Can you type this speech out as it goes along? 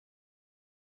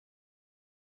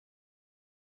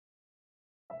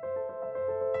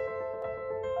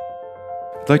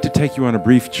I'd like to take you on a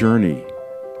brief journey.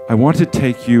 I want to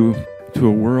take you to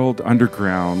a world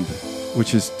underground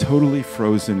which is totally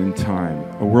frozen in time,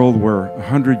 a world where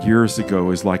 100 years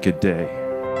ago is like a day.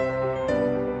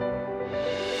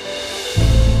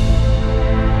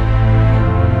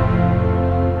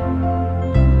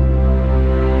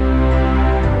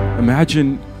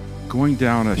 Imagine going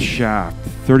down a shaft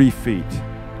 30 feet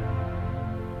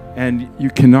and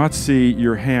you cannot see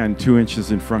your hand 2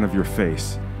 inches in front of your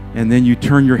face. And then you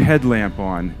turn your headlamp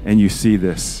on and you see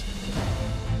this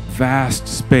vast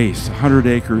space, 100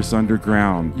 acres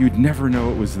underground. You'd never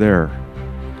know it was there.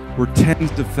 Where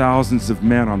tens of thousands of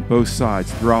men on both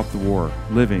sides throughout the war,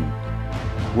 living,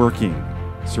 working,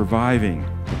 surviving,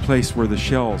 a place where the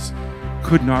shells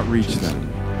could not reach them.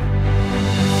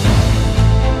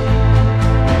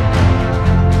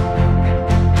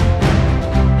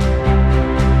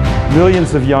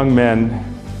 Millions of young men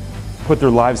put their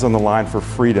lives on the line for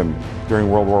freedom during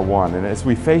World War I. And as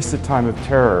we face a time of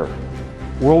terror,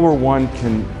 World War I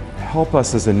can help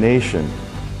us as a nation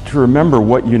to remember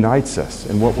what unites us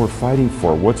and what we're fighting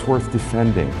for, what's worth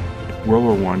defending.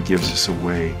 World War I gives us a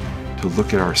way to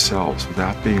look at ourselves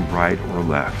without being right or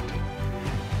left,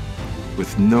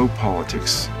 with no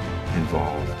politics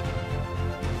involved,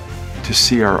 to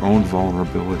see our own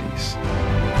vulnerabilities.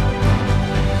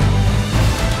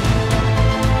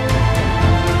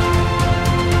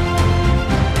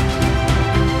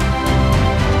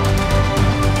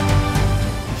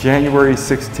 January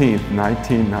 16th,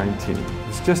 1919.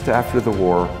 It's just after the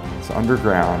war. It's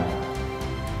underground.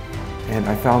 And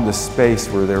I found this space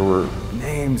where there were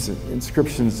names and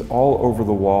inscriptions all over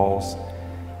the walls,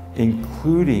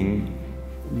 including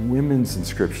women's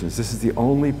inscriptions. This is the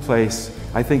only place,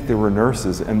 I think there were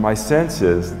nurses, and my sense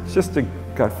is, just a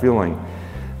gut feeling,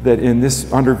 that in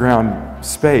this underground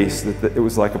space, that it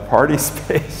was like a party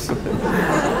space.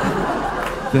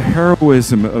 The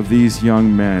heroism of these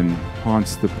young men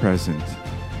haunts the present.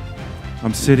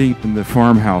 I'm sitting in the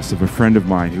farmhouse of a friend of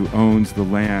mine who owns the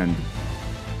land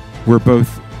where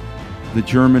both the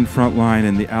German front line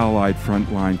and the Allied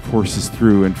front line courses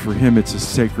through, and for him it's a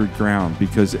sacred ground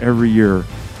because every year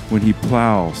when he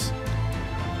plows,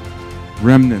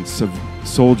 remnants of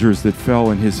soldiers that fell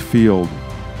in his field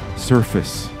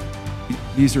surface.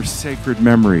 These are sacred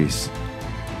memories,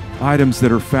 items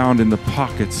that are found in the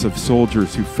pockets of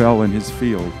soldiers who fell in his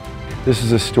field. This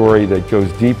is a story that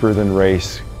goes deeper than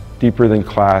race, deeper than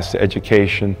class,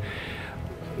 education.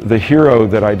 The hero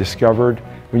that I discovered,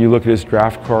 when you look at his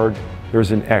draft card, there's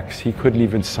an X. He couldn't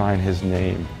even sign his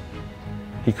name.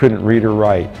 He couldn't read or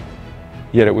write.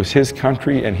 Yet it was his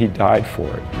country and he died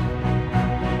for it.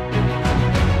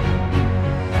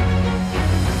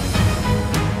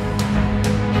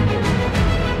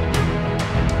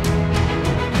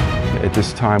 At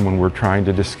this time when we're trying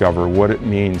to discover what it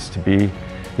means to be,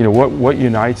 what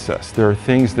unites us. There are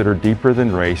things that are deeper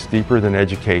than race, deeper than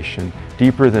education,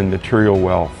 deeper than material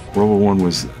wealth. World War I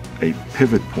was a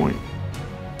pivot point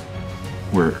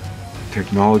where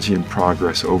technology and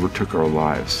progress overtook our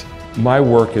lives. My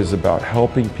work is about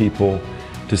helping people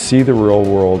to see the real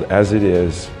world as it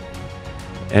is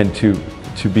and to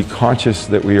be conscious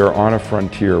that we are on a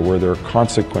frontier where there are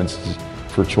consequences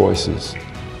for choices.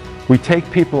 We take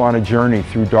people on a journey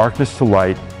through darkness to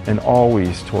light and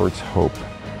always towards hope.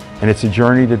 And it's a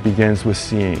journey that begins with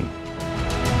seeing.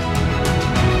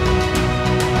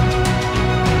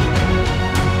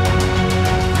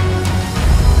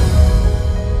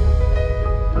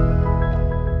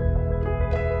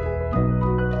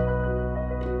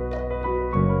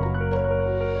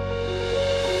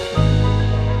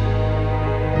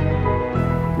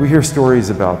 We hear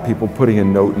stories about people putting a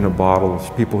note in a bottle,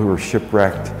 people who were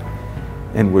shipwrecked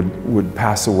and would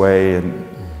pass away, and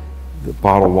the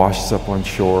bottle washes up on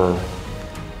shore.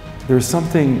 There's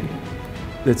something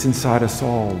that's inside us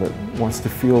all that wants to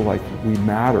feel like we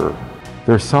matter.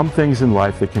 There are some things in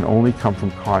life that can only come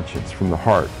from conscience, from the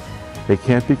heart. They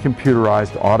can't be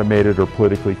computerized, automated, or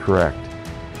politically correct.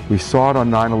 We saw it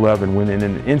on 9/11 when in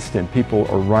an instant people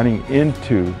are running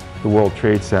into the World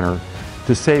Trade Center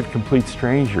to save complete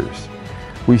strangers.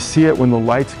 We see it when the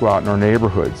lights go out in our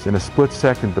neighborhoods. In a split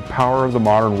second, the power of the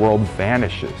modern world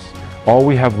vanishes. All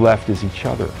we have left is each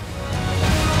other.